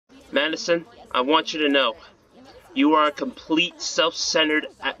Madison, I want you to know, you are a complete, self-centered,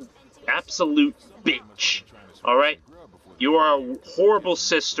 absolute bitch. Alright? You are a horrible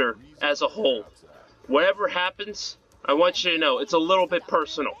sister as a whole. Whatever happens, I want you to know, it's a little bit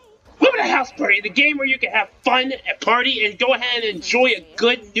personal. Luminous House Party, the game where you can have fun at party and go ahead and enjoy a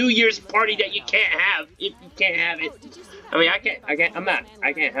good New Year's party that you can't have, if you can't have it. I mean,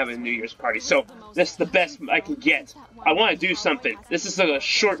 I can't have a New Year's party, so this is the best I can get. I want to do something. This is a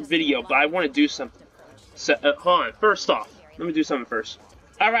short video, but I want to do something. So, hold on, first off, let me do something first.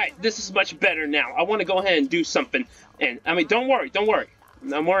 Alright, this is much better now. I want to go ahead and do something, and, I mean, don't worry.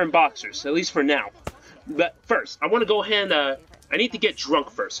 I'm wearing boxers, at least for now. But first, I want to go ahead and, I need to get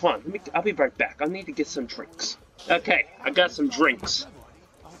drunk first. Hold on, I'll be right back. I need to get some drinks. Okay, I got some drinks.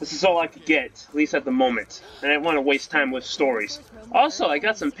 This is all I could get, at least at the moment. And I don't want to waste time with stories. Also, I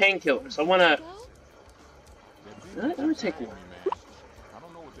got some painkillers. I want to... Let me take one.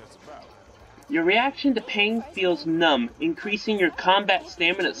 Your reaction to pain feels numb, increasing your combat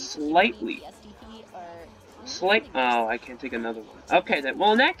stamina slightly. Oh, I can't take another one. Okay, then.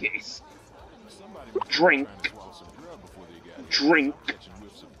 Well, in that case... Drink. Drink.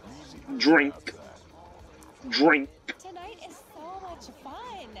 Drink. Drink. Tonight is so much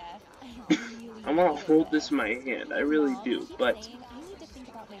fun. I want to hold this in my hand. I really do, but...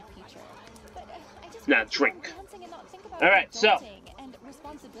 Nah, drink. Alright, so...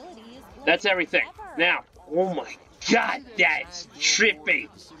 That's everything. Now, oh my god, that's trippy.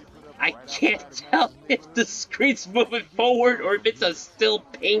 I can't tell if the screen's moving forward or if it's a still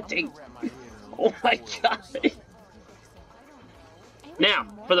painting. Oh my god. Now,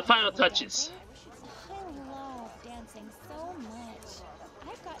 for the final touches.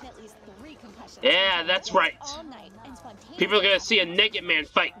 Yeah, that's right. People are gonna see a naked man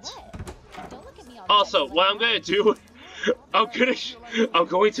fight. Also, what I'm gonna do, I'm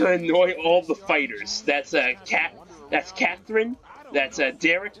going to annoy all the fighters. That's Catherine, that's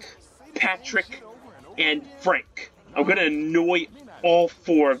Derek, Patrick, and Frank. I'm gonna annoy all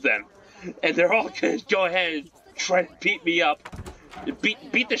four of them, and they're all gonna go ahead and try to beat me up,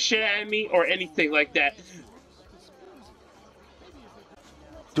 beat the shit out of me, or anything like that.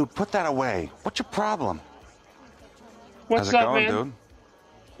 Dude, put that away. What's your problem? What's How's it up, going, man? dude?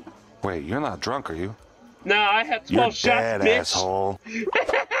 Wait, you're not drunk, are you? No, I had 12 You're shots, dead, bitch. asshole. My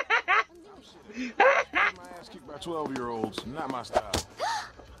ass kicked by 12-year-olds, not my style.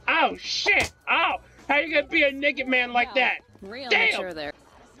 Oh shit! Oh, how you gonna be a naked man like that? Real Damn. mature there.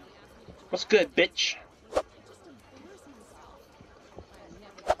 What's good, bitch?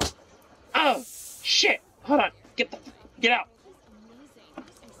 Oh shit! Hold on, get out.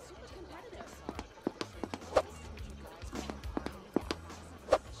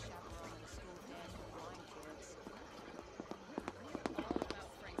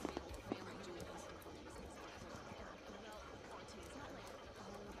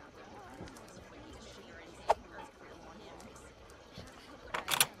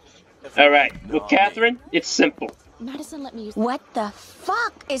 Alright, with Catherine, it's simple. Madison let me use. What the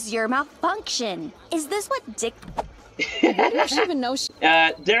fuck is your malfunction? Is this what Dick... I don't even know.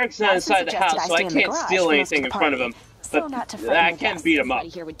 Derek's not inside the house, so I can't steal anything in front of him. So But not to I frighten can guests. beat him up.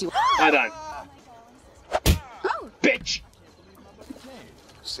 Here would do. Hold on. Bitch!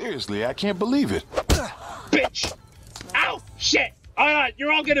 Seriously, I can't believe it. Bitch! Ow! Shit! Hold on,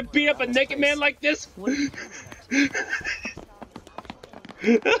 you're all gonna beat up a naked man like this?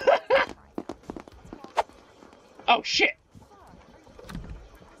 Oh shit!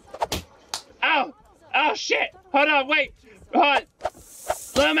 Ow! Oh shit! Hold on, wait! Hold on!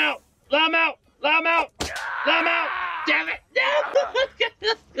 Let him out! Let him out! Let him out! Let him out! Damn it!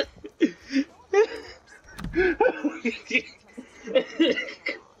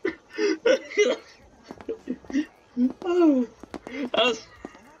 No!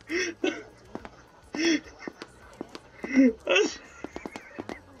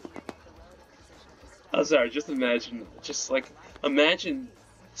 I'm sorry, just imagine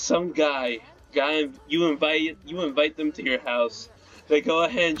some guy, you invite them to your house, they go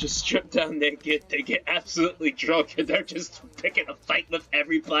ahead and just strip down naked, they get absolutely drunk, and they're just picking a fight with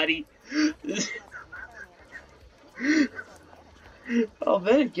everybody. Oh,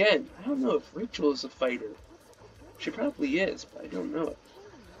 then again, I don't know if Rachel is a fighter. She probably is, but I don't know it.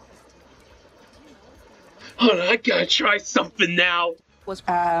 Hold on, I gotta try something now.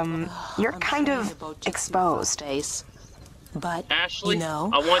 You're kind of exposed. But, Ashley, you know,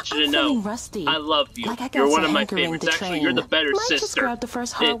 I want you to I'm know, feeling rusty. I love you. Like I got You're one of my hankering favorites. to Actually, you're the train. better Might sister just grab the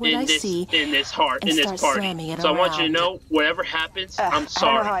first hardwood I see in this and party. slamming it So I want you to around. know, whatever happens, I'm I don't know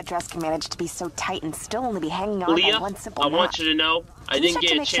sorry. how a dress can manage to be so tight and still only be hanging on Leah, by one simple I knot. want you to know, I Can you didn't check to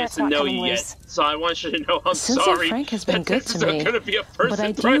get a make sure chance it's to not know coming you loose? yet. So I want you to know I'm Sensei sorry Frank has that been good this to is me, going to be a first but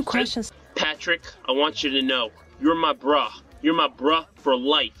I do impression. question. Patrick, I want you to know, you're my bruh. You're my bruh for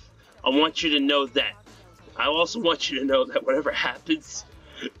life. I want you to know that. I also want you to know that whatever happens,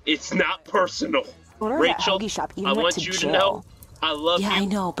 it's not personal. Owner of that Rachel, hoagie shop even I went want to you to jail. know, I love you. Yeah, I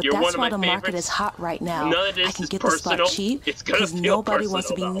know, but You're that's one of why my the market favorites. is hot right now. None of this I can is get the personal. spot cheap It's gonna because feel nobody wants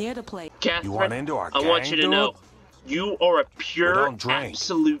to be personal, though. near the place. Catherine, You want into our I want gang, you to dude? know, you are a pure, don't drink.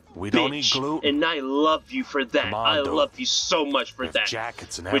 absolute We bitch, don't eat gluten. and I love you for that. Come on, I dude. love you so much for We have that.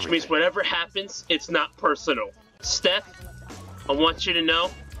 jackets and Which means everything. whatever happens, it's not personal. Steph, I want you to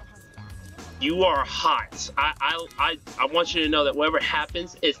know, you are hot. I want you to know that whatever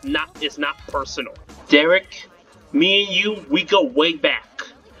happens, it's not personal. Derek, me and you, we go way back.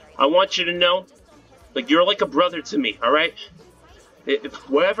 I want you to know, like, you're like a brother to me, all right? If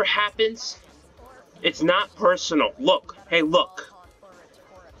whatever happens, it's not personal. Look, hey, look.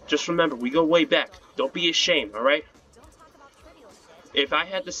 Just remember, we go way back. Don't be ashamed, all right? If I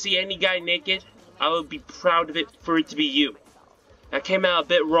had to see any guy naked, I would be proud of it for it to be you. That came out a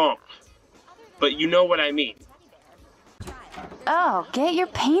bit wrong, but you know what I mean. Oh, get your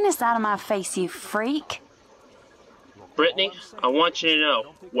penis out of my face, you freak. Brittany, I want you to know,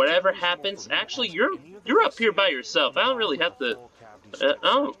 whatever happens, actually, you're up here by yourself. I don't really have to. I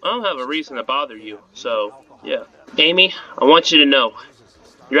don't have a reason to bother you. So yeah. Amy, I want you to know,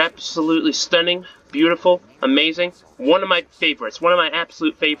 you're absolutely stunning, beautiful, amazing. One of my favorites. One of my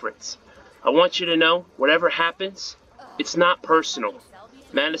absolute favorites. I want you to know, whatever happens, it's not personal.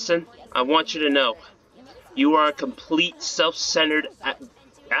 Madison, I want you to know, you are a complete, self-centered,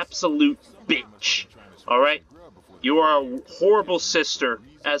 absolute bitch. Alright? You are a horrible sister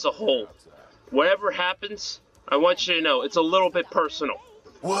as a whole. Whatever happens, I want you to know, it's a little bit personal.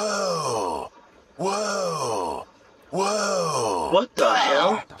 Whoa! Whoa! Whoa! What the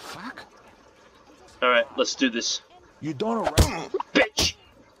hell? What the fuck? Alright, let's do this. You don't arrest... Bitch!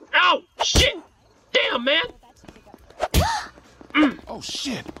 Ow! Shit! Damn, man! Oh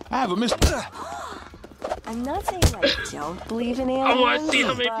shit! I have a miss. I'm not saying I don't believe in aliens. I want to see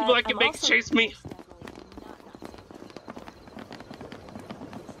how many but people I can I'm make also- chase me.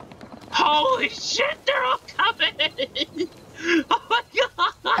 Holy shit, they're all coming! Oh my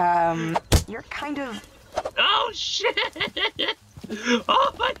god! You're kind of... Oh shit!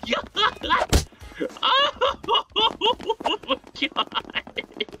 Oh my god! Oh my god!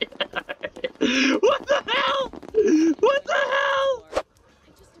 What the hell? What the hell?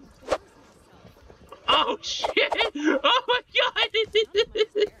 Oh shit! Oh my god!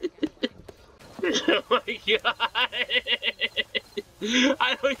 Oh my god!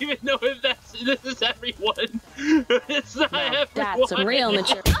 I don't even know if this is everyone. It's not everyone. That's some real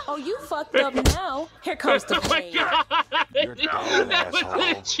mature. Oh, you fucked up now. Here comes the Oh my pain. god! You're dumb, That was an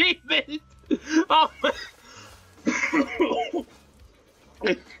asshole. achievement! Oh my...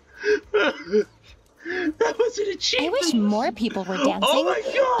 That was an I achievement! wish more people were dancing. Oh my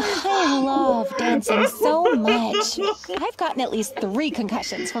god! I love dancing so much. I've gotten at least 3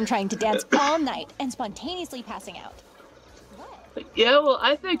 concussions from trying to dance all night and spontaneously passing out. Yeah, well,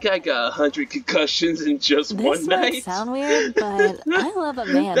 I think I got 100 concussions in just one This might night. sound weird, but I love a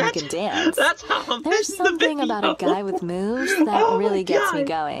man who can dance. That's how I'm There's missing the something about a video. guy with moves that Oh my really gets me God.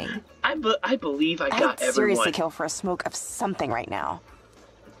 going. I believe I I'd got seriously everyone. kill for a smoke of something right now.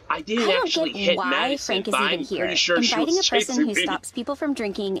 I didn't I don't actually get hit why Madison, Frank is but even I'm here. pretty sure she Inviting was a person chasing who me. stops people from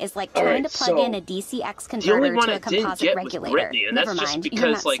drinking is like All trying right, to plug so in a DCX The only converter one to I a didn't composite get was regulator. Brittany, and Never that's just mind, you're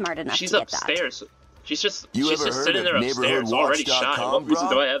because, not like, smart enough she's to get that. upstairs. She's just You ever sitting heard there of upstairs, already shot. What reason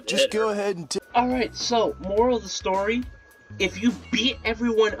do I have to Just hit her? go ahead and Alright, so, moral of the story, if you beat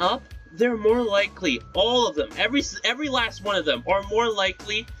everyone up, they're more likely, all of them, every last one of them, are more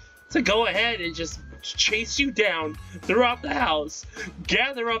likely to go ahead and just chase you down throughout the house,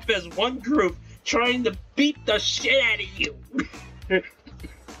 gather up as one group, trying to beat the shit out of you.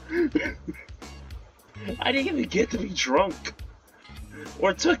 I didn't even get to be drunk.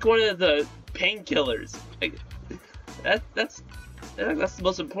 Or took one of the painkillers. Like, that's the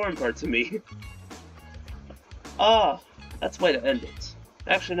most important part to me. Ah, that's a way to end it.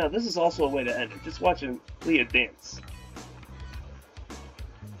 Actually, no, this is also a way to end it. Just watching Leah dance.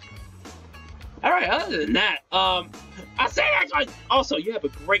 Alright, other than that, I say that Also, you have a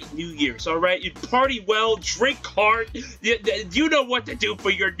great New Year's, all right? You party well, drink hard. You know what to do for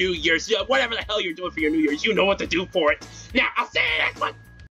your New Year's. Whatever the hell you're doing for your New Year's, you know what to do for it. Now, I'll see you next one.